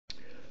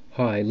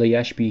Hi, Lee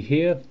Ashby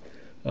here.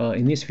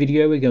 In this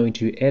video we're going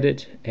to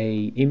edit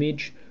a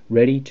image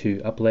ready to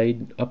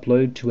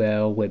upload to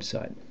our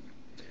website.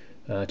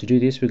 To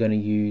do this we're going to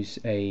use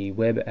a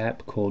web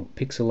app called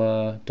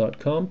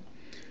Pixlr.com.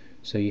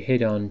 So you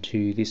head on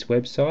to this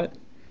website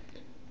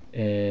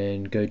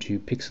and go to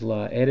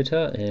Pixlr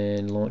Editor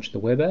and launch the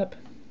web app.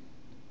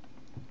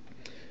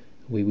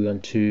 We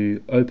want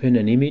to open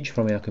an image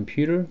from our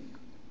computer,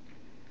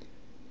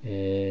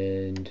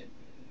 and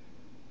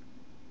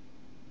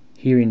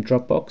here in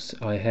Dropbox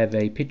I have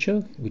a picture,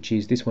 which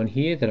is this one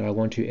here, that I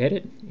want to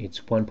edit. It's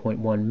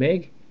 1.1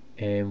 meg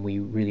and we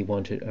really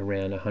want it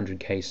around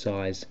 100k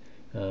size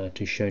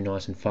to show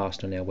nice and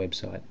fast on our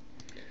website.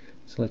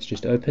 So let's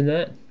just open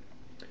that.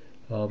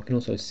 We can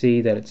also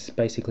see that it's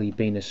basically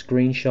been a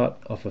screenshot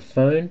off a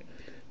phone,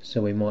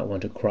 so we might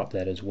want to crop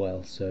that as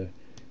well. So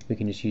we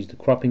can just use the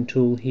cropping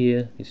tool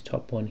here, this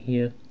top one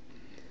here.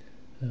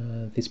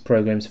 This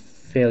program's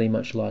fairly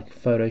much like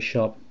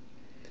Photoshop,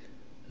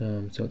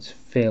 so it's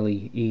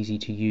fairly easy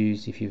to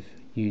use if you've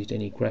used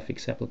any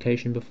graphics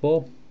application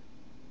before.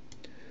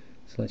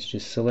 So let's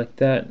just select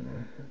that,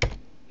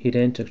 hit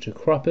enter to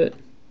crop it.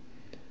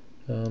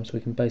 So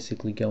we can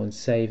basically go and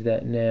save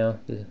that now.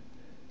 The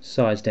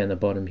size down the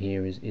bottom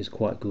here is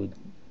quite good.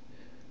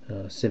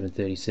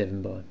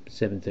 737 by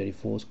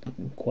 734 is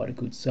quite a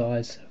good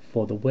size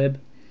for the web,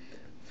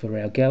 for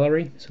our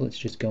gallery. So let's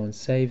just go and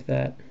save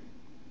that.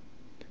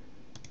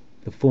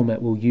 The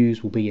format we'll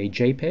use will be a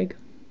JPEG,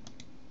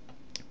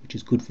 which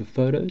is good for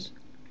photos.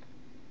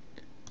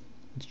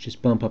 Let's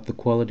just bump up the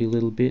quality a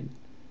little bit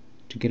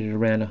to get it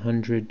around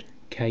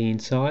 100k in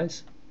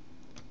size.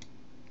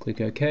 Click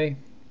OK.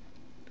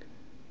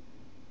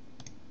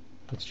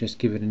 Let's just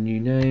give it a new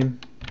name,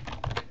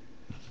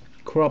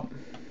 crop,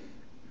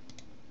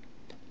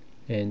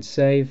 and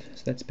save.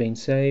 So that's been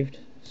saved,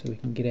 so we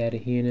can get out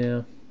of here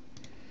now.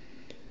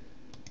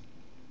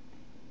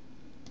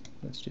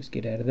 Let's just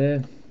get out of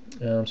there.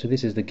 So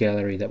this is the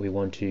gallery that we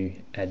want to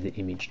add the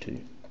image to.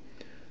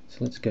 So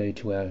let's go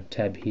to our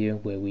tab here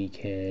where we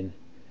can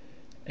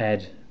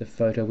add the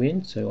photo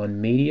in. So on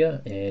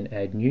media and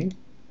add new,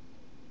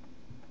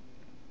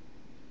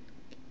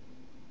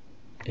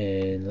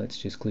 and let's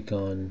just click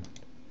on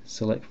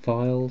select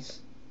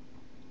files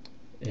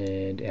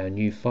and our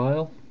new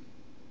file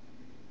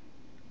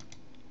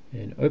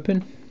and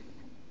open.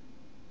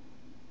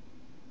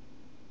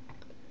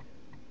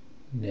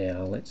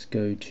 Now let's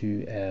go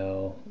to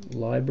our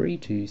library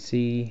to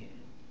see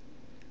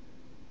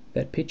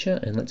that picture,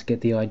 and let's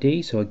get the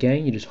ID. So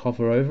again, you just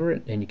hover over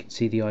it and you can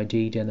see the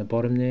ID down the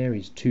bottom there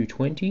is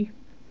 220.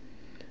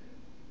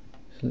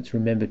 So let's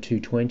remember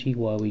 220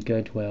 while we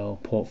go to our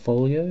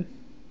portfolio,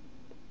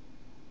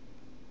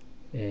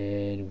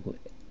 and we'll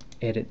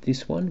edit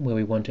this one where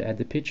we want to add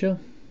the picture.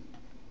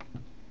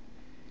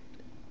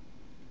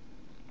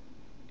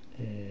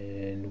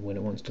 And when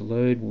it wants to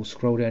load, we'll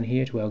scroll down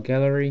here to our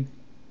gallery,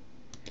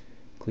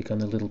 click on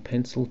the little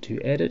pencil to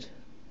edit,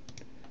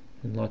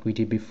 and like we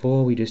did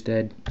before, we just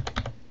add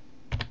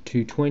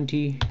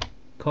 220,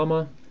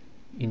 comma,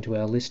 into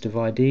our list of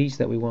IDs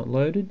that we want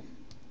loaded.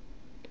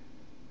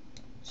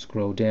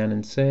 Scroll down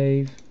and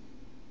save,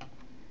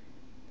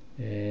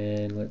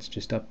 and let's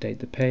just update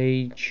the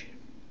page.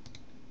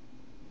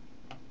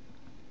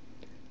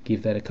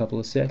 Give that a couple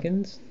of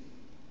seconds.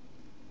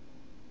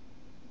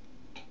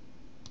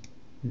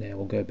 Now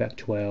we'll go back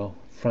to our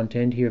front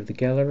end here of the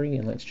gallery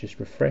and let's just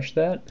refresh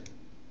that.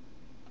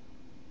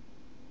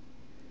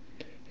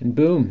 And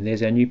boom,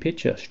 there's our new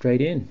picture straight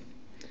in.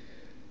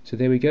 So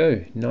there we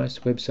go,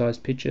 nice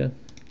web-sized picture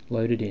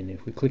loaded in.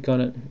 If we click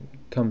on it,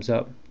 it comes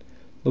up,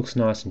 looks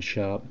nice and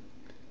sharp,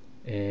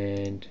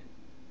 and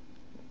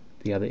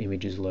the other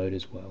images load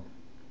as well.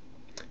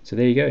 So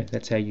there you go,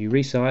 that's how you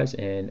resize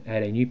and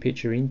add a new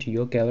picture into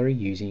your gallery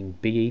using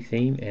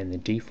BeTheme and the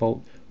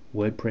default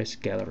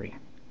WordPress gallery.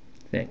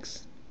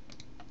 Thanks.